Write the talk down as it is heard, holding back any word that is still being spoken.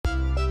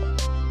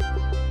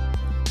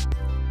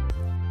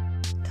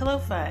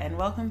Talofa, and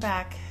welcome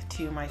back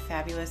to My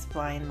Fabulous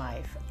Blind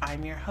Life.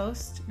 I'm your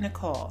host,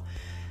 Nicole.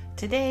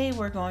 Today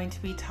we're going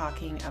to be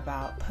talking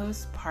about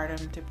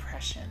postpartum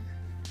depression.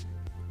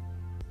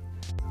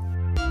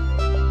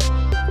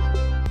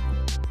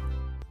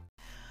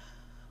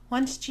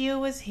 Once Gio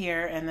was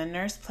here and the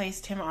nurse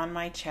placed him on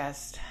my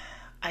chest,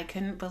 I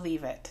couldn't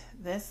believe it.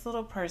 This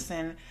little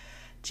person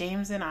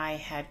James and I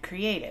had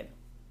created.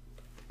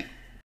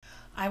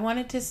 I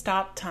wanted to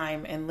stop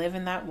time and live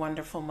in that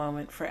wonderful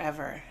moment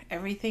forever.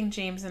 Everything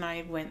James and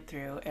I went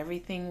through,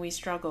 everything we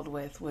struggled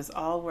with, was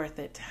all worth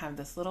it to have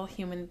this little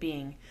human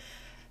being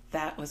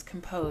that was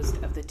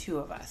composed of the two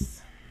of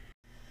us.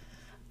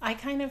 I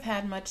kind of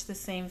had much the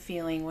same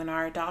feeling when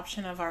our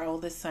adoption of our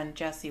oldest son,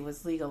 Jesse,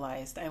 was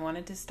legalized. I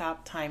wanted to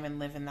stop time and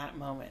live in that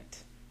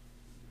moment.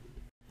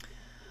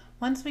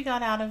 Once we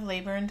got out of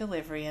labor and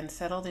delivery and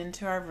settled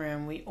into our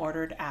room, we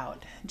ordered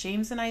out.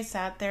 James and I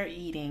sat there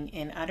eating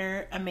in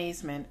utter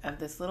amazement of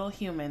this little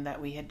human that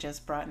we had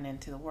just brought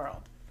into the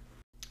world.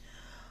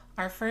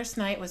 Our first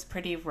night was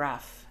pretty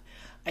rough.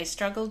 I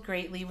struggled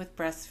greatly with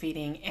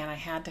breastfeeding and I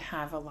had to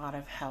have a lot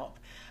of help.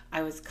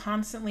 I was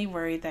constantly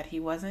worried that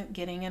he wasn't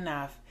getting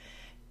enough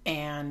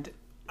and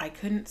I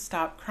couldn't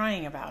stop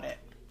crying about it.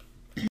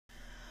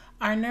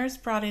 Our nurse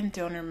brought in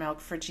donor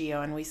milk for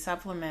Gio and we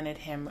supplemented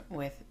him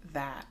with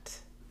that.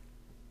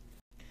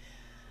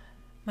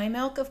 My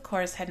milk, of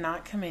course, had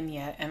not come in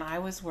yet and I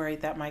was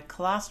worried that my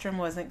colostrum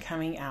wasn't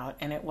coming out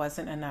and it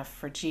wasn't enough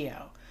for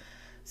Gio.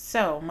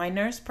 So my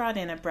nurse brought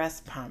in a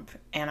breast pump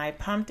and I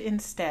pumped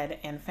instead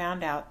and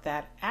found out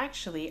that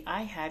actually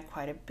I had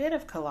quite a bit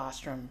of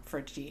colostrum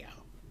for Gio.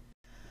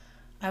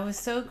 I was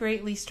so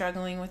greatly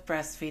struggling with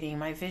breastfeeding,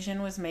 my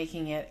vision was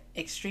making it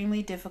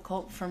extremely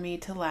difficult for me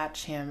to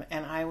latch him,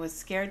 and I was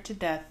scared to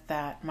death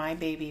that my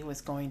baby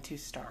was going to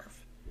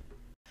starve.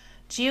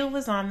 Gio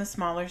was on the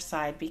smaller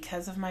side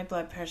because of my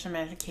blood pressure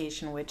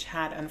medication, which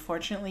had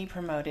unfortunately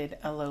promoted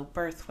a low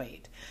birth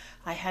weight.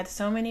 I had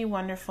so many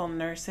wonderful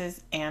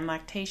nurses and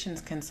lactation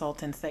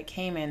consultants that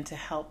came in to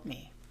help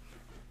me.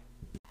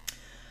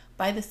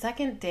 By the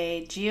second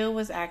day, Gio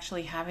was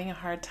actually having a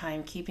hard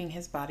time keeping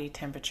his body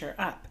temperature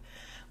up.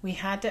 We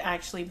had to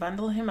actually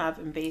bundle him up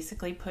and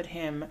basically put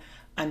him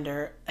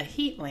under a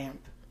heat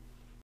lamp.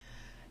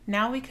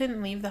 Now we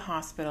couldn't leave the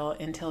hospital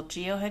until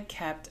Gio had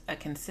kept a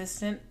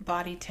consistent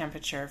body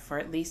temperature for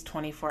at least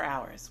 24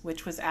 hours,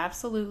 which was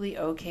absolutely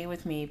okay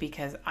with me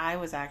because I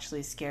was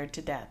actually scared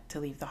to death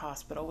to leave the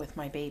hospital with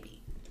my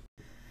baby.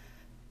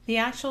 The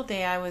actual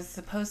day I was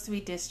supposed to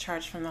be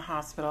discharged from the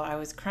hospital, I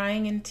was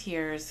crying in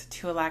tears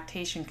to a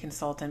lactation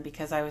consultant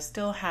because I was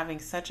still having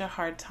such a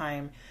hard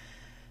time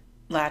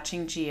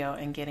latching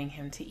Gio and getting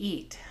him to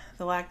eat.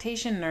 The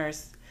lactation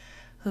nurse,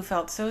 who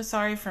felt so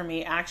sorry for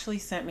me, actually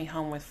sent me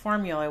home with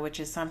formula, which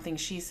is something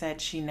she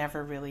said she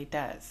never really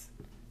does.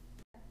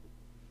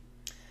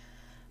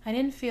 I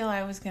didn't feel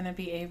I was going to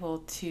be able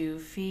to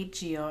feed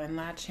Gio and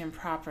latch him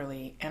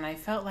properly, and I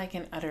felt like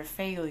an utter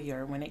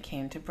failure when it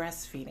came to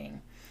breastfeeding.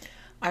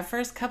 Our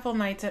first couple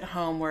nights at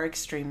home were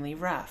extremely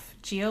rough.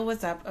 Gio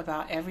was up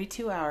about every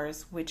 2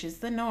 hours, which is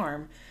the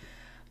norm,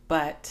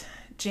 but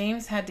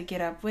James had to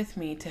get up with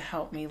me to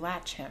help me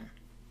latch him.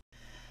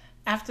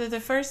 After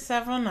the first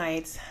several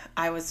nights,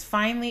 I was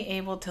finally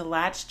able to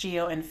latch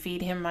Gio and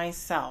feed him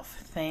myself,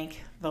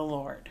 thank the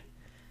Lord.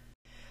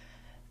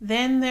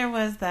 Then there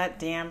was that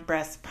damn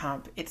breast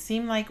pump. It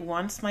seemed like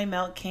once my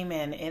milk came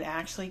in, it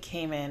actually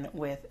came in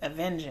with a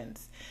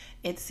vengeance.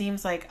 It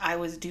seems like I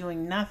was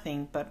doing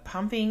nothing but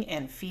pumping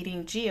and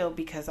feeding Gio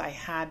because I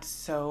had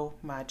so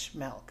much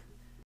milk.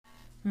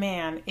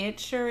 Man, it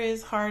sure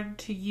is hard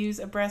to use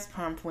a breast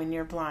pump when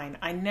you're blind.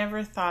 I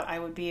never thought I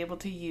would be able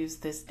to use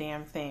this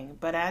damn thing.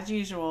 But as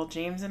usual,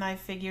 James and I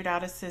figured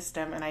out a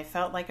system and I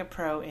felt like a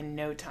pro in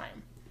no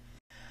time.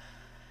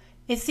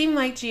 It seemed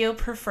like Gio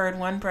preferred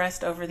one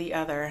breast over the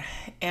other,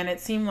 and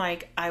it seemed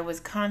like I was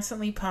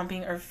constantly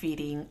pumping or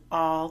feeding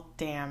all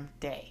damn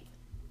day.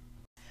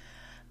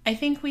 I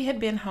think we had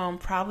been home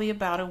probably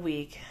about a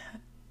week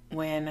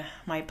when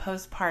my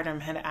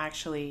postpartum had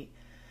actually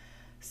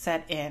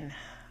set in.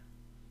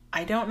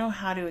 I don't know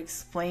how to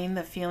explain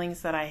the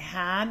feelings that I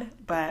had,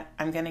 but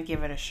I'm going to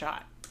give it a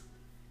shot.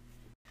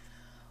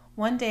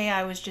 One day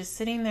I was just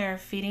sitting there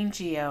feeding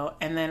Gio,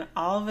 and then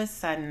all of a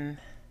sudden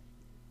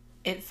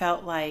it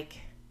felt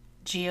like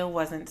Gio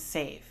wasn't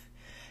safe.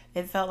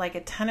 It felt like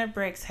a ton of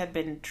bricks had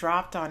been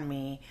dropped on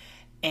me,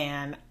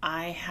 and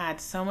I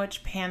had so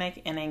much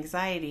panic and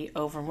anxiety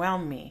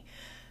overwhelm me.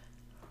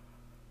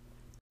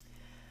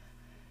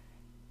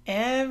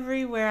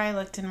 Everywhere I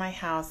looked in my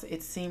house,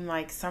 it seemed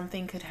like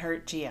something could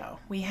hurt Gio.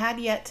 We had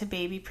yet to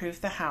baby-proof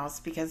the house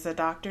because the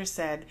doctor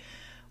said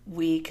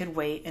we could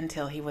wait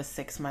until he was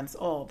 6 months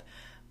old.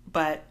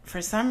 But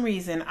for some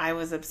reason, I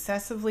was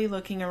obsessively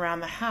looking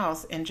around the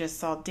house and just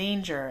saw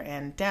danger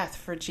and death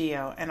for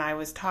Gio. And I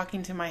was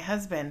talking to my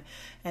husband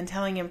and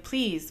telling him,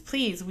 please,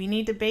 we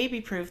need to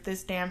baby-proof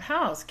this damn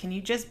house. Can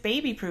you just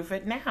baby-proof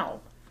it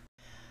now?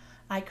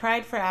 I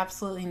cried for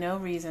absolutely no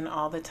reason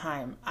all the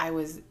time. I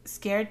was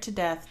scared to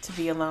death to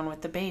be alone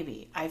with the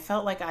baby. I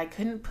felt like I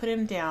couldn't put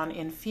him down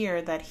in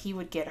fear that he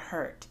would get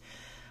hurt.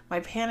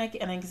 My panic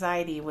and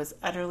anxiety was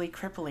utterly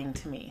crippling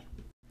to me.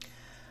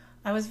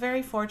 I was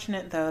very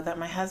fortunate, though, that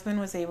my husband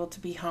was able to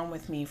be home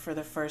with me for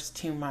the first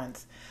 2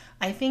 months.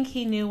 I think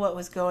he knew what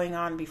was going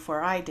on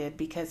before I did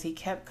because he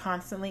kept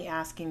constantly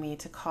asking me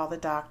to call the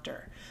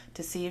doctor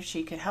to see if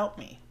she could help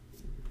me.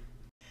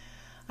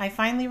 I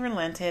finally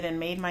relented and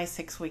made my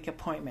 6-week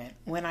appointment.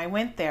 When I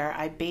went there,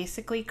 I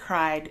basically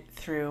cried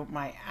through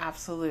my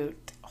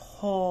absolute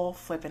whole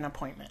flippin'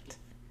 appointment.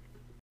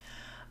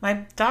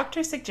 My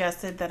doctor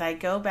suggested that I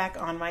go back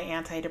on my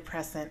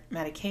antidepressant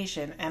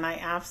medication, and I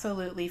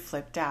absolutely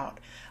flipped out.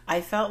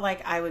 I felt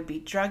like I would be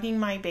drugging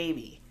my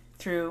baby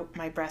through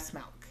my breast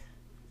milk.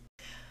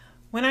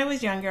 When I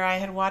was younger, I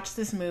had watched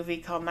this movie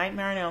called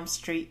Nightmare on Elm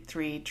Street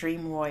 3: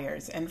 Dream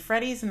Warriors, and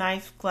Freddy's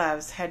knife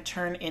gloves had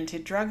turned into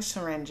drug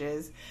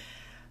syringes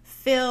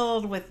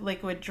filled with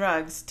liquid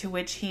drugs, to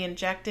which he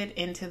injected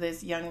into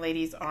this young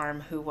lady's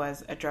arm who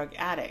was a drug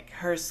addict.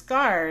 Her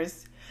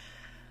scars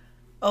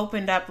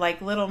opened up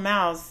like little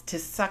mouths to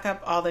suck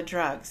up all the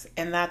drugs,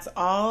 and that's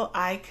all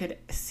I could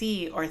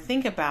see or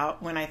think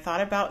about when I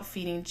thought about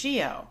feeding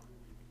Gio.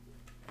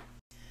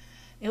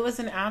 It was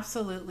an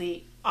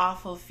absolutely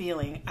awful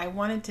feeling. I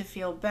wanted to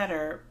feel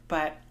better,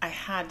 but I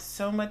had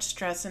so much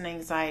stress and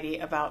anxiety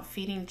about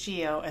feeding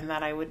Gio and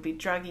that I would be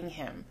drugging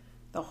him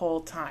the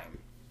whole time.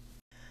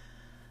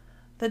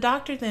 The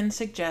doctor then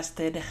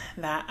suggested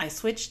that I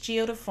switch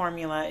Gio to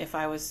formula if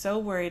I was so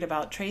worried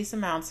about trace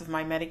amounts of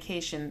my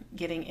medication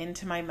getting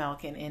into my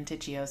milk and into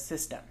Gio's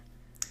system.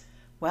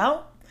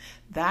 Well,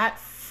 that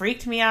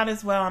freaked me out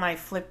as well, and I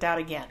flipped out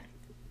again.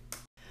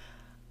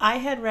 I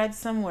had read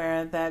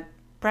somewhere that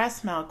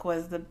breast milk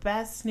was the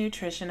best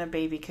nutrition a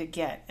baby could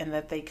get, and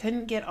that they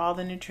couldn't get all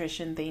the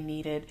nutrition they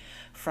needed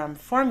from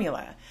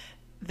formula.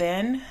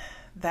 Then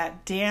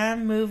that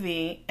damn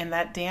movie and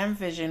that damn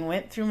vision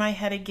went through my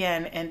head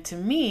again, and to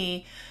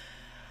me,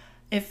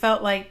 it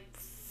felt like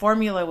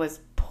formula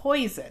was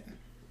poison.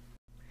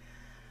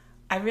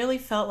 I really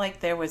felt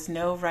like there was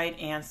no right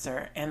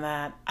answer and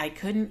that I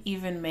couldn't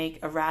even make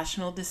a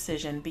rational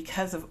decision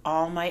because of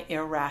all my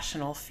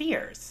irrational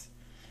fears.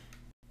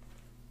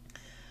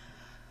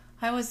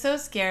 I was so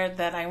scared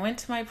that I went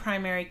to my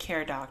primary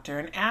care doctor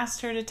and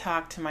asked her to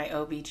talk to my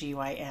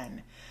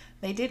OBGYN.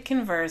 They did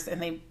converse, and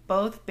they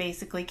both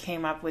basically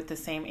came up with the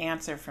same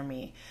answer for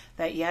me,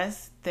 that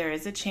yes, there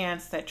is a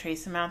chance that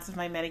trace amounts of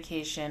my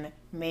medication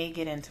may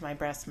get into my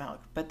breast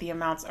milk, but the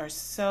amounts are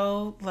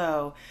so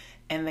low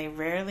and they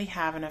rarely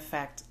have an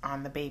effect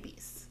on the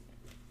babies.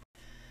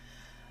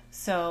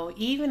 So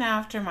even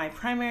after my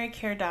primary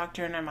care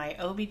doctor and my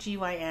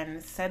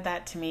OBGYN said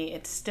that to me,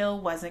 it still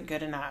wasn't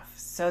good enough.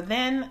 So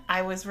then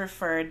I was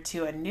referred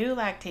to a new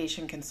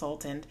lactation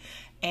consultant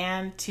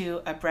and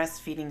to a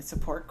breastfeeding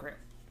support group.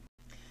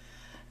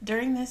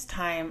 During this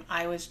time,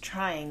 I was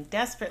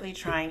desperately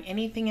trying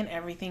anything and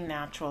everything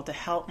natural to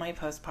help my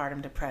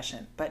postpartum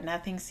depression, but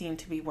nothing seemed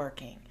to be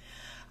working.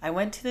 I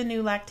went to the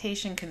new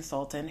lactation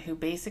consultant, who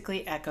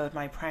basically echoed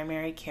my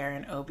primary care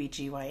and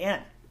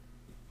OBGYN.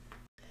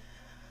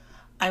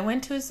 I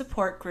went to a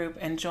support group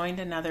and joined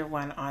another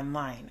one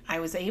online. I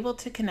was able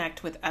to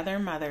connect with other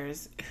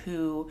mothers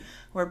who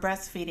were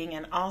breastfeeding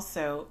and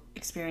also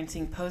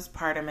experiencing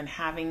postpartum and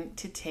having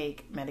to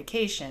take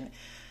medication.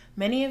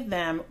 Many of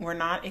them were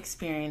not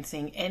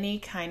experiencing any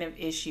kind of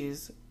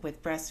issues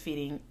with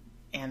breastfeeding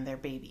and their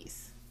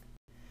babies.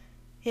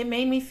 It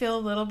made me feel a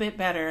little bit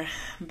better,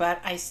 but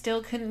I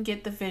still couldn't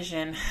get the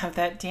vision of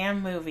that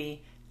damn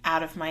movie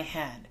out of my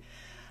head.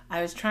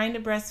 I was trying to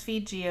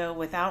breastfeed Gio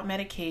without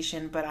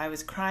medication, but I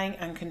was crying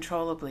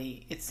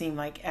uncontrollably, it seemed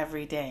like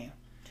every day.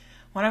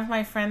 One of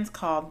my friends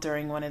called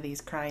during one of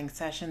these crying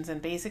sessions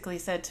and basically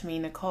said to me,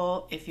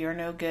 "Nicole, if you're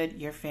no good,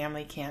 your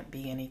family can't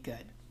be any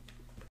good."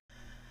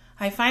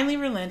 I finally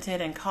relented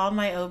and called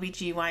my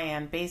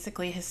OBGYN,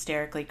 basically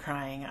hysterically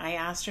crying. I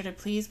asked her to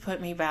please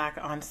put me back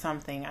on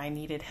something. I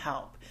needed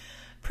help.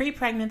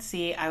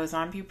 Pre-pregnancy, I was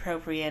on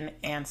bupropion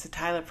and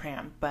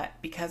citalopram, but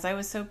because I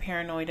was so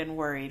paranoid and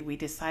worried, we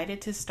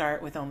decided to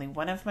start with only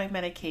one of my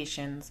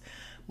medications,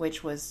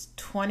 which was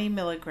 20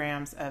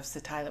 milligrams of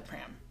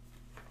citalopram.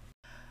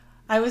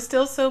 I was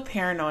still so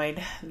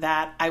paranoid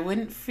that I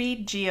wouldn't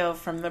feed Gio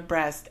from the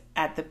breast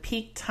at the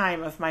peak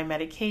time of my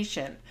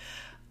medication.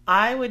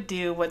 I would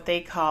do what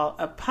they call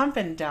a pump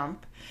and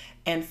dump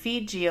and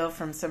feed Gio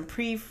from some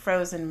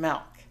pre-frozen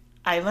milk.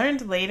 I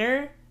learned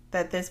later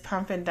that this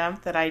pump and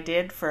dump that I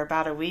did for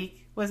about a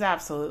week was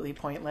absolutely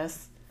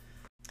pointless.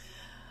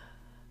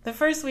 The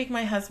first week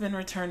my husband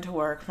returned to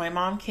work, my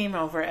mom came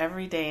over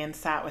every day and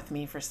sat with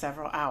me for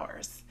several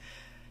hours.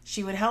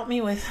 She would help me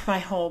with my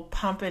whole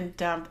pump and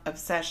dump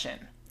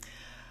obsession.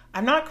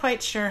 I'm not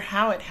quite sure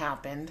how it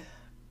happened,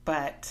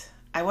 but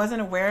I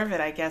wasn't aware of it,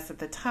 I guess, at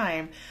the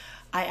time.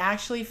 I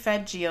actually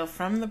fed Gio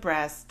from the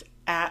breast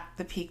at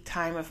the peak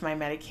time of my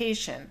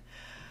medication.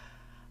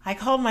 I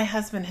called my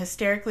husband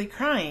hysterically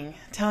crying,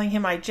 telling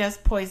him I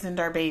just poisoned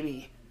our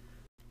baby.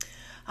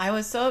 I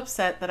was so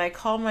upset that I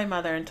called my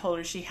mother and told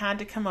her she had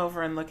to come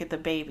over and look at the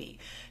baby.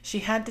 She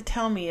had to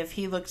tell me if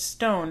he looked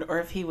stoned or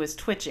if he was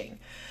twitching.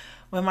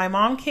 When my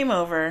mom came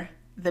over,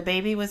 the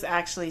baby was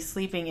actually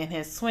sleeping in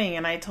his swing,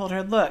 and I told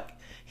her, look,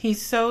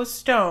 he's so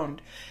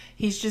stoned.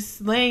 He's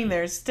just laying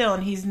there still,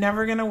 and he's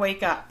never going to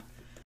wake up.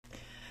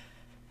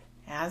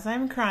 As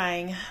I'm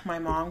crying, my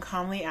mom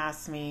calmly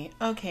asked me,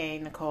 okay,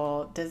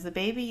 Nicole, does the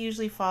baby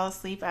usually fall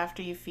asleep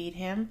after you feed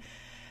him?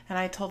 And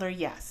I told her,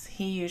 yes,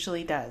 he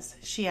usually does.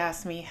 She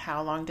asked me,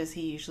 how long does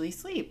he usually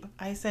sleep?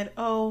 I said,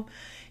 oh,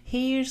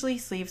 he usually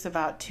sleeps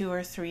about 2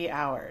 or 3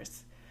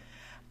 hours.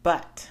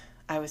 But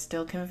I was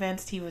still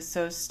convinced he was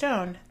so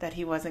stoned that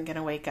he wasn't going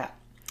to wake up.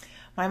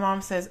 My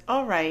mom says,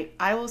 all right,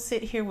 I will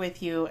sit here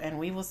with you and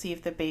we will see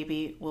if the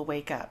baby will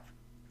wake up.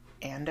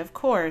 And of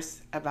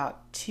course,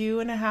 about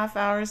 2.5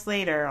 hours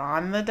later,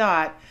 on the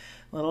dot,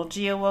 little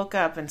Gio woke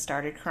up and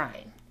started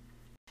crying.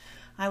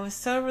 I was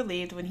so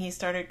relieved when he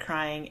started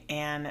crying,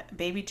 and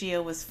baby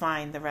Gio was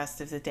fine the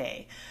rest of the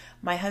day.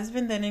 My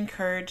husband then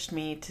encouraged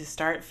me to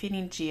start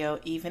feeding Gio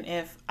even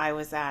if I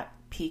was at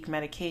peak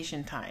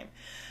medication time,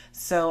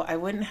 so I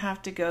wouldn't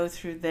have to go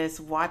through this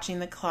watching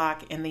the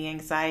clock and the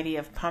anxiety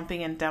of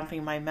pumping and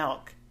dumping my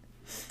milk.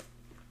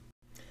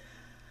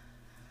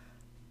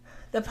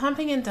 The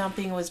pumping and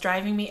dumping was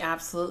driving me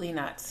absolutely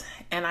nuts,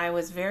 and I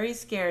was very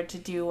scared to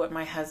do what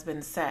my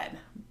husband said,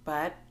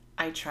 but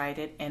I tried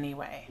it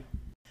anyway.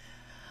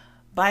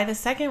 By the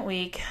second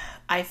week,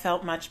 I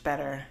felt much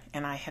better,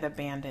 and I had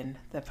abandoned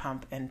the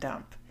pump and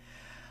dump.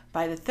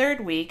 By the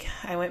third week,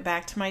 I went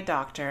back to my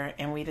doctor,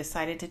 and we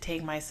decided to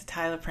take my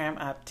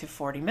citalopram up to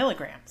 40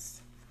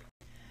 milligrams.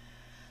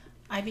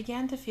 I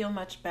began to feel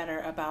much better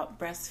about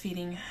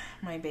breastfeeding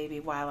my baby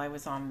while I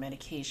was on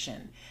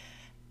medication,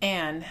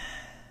 and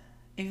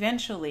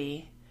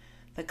eventually,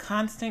 the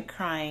constant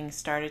crying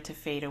started to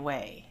fade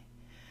away.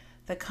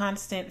 The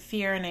constant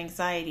fear and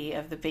anxiety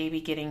of the baby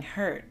getting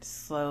hurt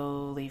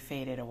slowly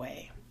faded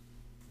away.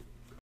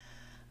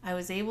 I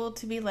was able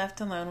to be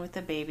left alone with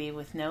the baby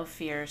with no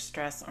fear,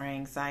 stress, or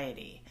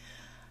anxiety.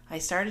 I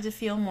started to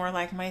feel more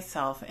like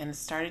myself and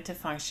started to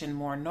function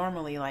more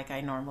normally like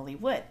I normally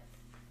would.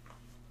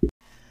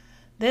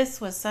 This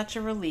was such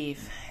a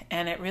relief,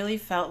 and it really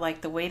felt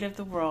like the weight of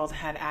the world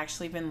had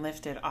actually been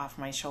lifted off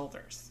my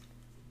shoulders.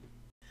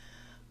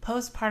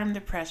 Postpartum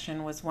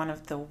depression was one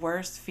of the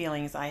worst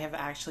feelings I have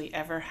actually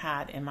ever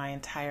had in my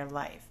entire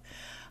life.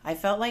 I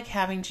felt like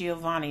having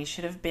Giovanni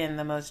should have been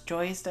the most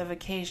joyous of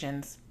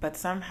occasions, but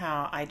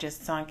somehow I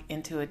just sunk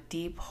into a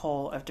deep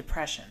hole of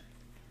depression.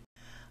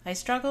 I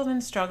struggled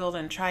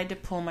and tried to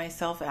pull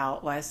myself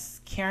out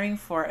whilst caring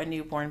for a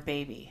newborn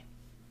baby.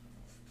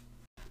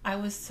 I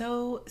was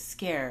so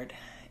scared,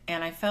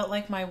 and I felt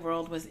like my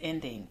world was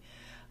ending.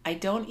 I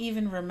don't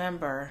even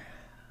remember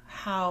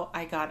how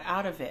I got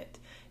out of it.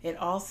 It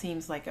all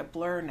seems like a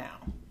blur now.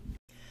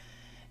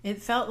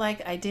 It felt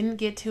like I didn't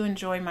get to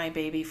enjoy my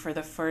baby for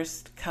the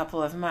first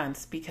couple of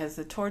months because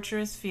the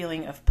torturous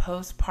feeling of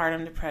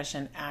postpartum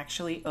depression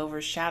actually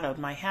overshadowed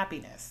my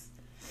happiness.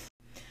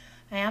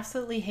 I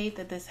absolutely hate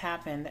that this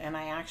happened, and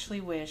I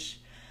actually wish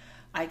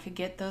I could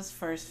get those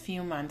first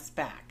few months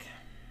back.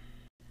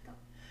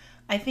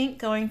 I think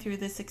going through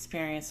this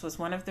experience was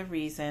one of the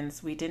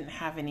reasons we didn't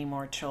have any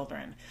more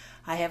children.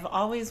 I have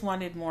always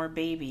wanted more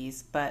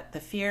babies, but the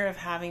fear of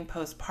having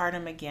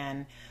postpartum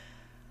again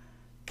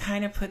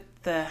kind of put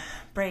the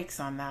brakes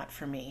on that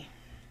for me.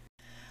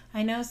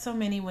 I know so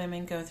many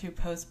women go through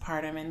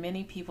postpartum, and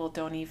many people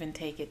don't even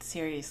take it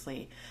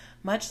seriously,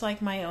 much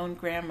like my own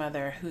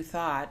grandmother who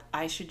thought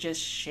I should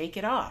just shake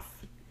it off.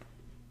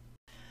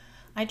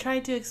 I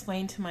tried to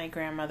explain to my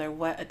grandmother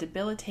what a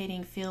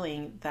debilitating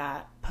feeling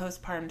that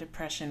postpartum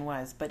depression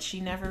was, but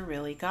she never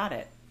really got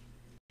it.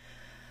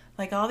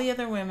 Like all the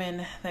other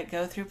women that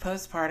go through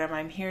postpartum,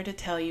 I'm here to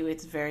tell you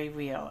it's very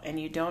real, and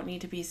you don't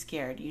need to be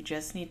scared. You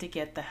just need to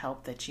get the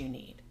help that you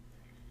need.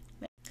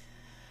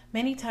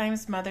 Many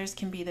times mothers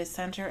can be the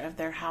center of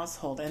their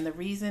household and the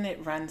reason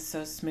it runs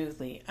so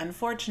smoothly.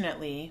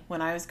 Unfortunately,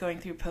 when I was going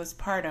through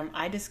postpartum,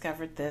 I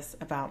discovered this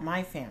about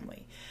my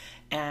family,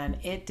 and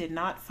it did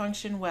not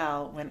function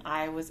well when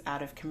I was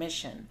out of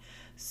commission.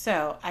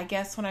 So I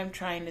guess what I'm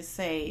trying to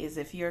say is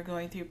if you're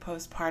going through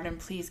postpartum,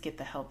 please get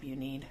the help you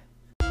need.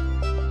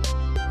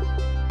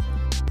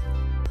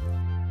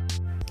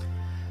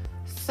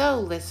 So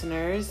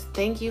listeners,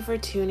 thank you for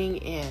tuning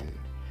in.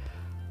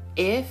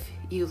 If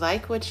you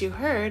like what you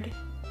heard,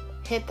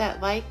 hit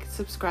that like,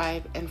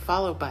 subscribe, and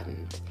follow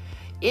button.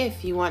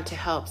 If you want to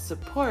help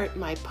support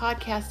my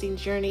podcasting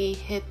journey,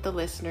 hit the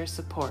listener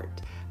support.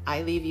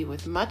 I leave you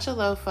with much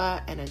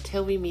alofa, and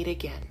until we meet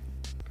again.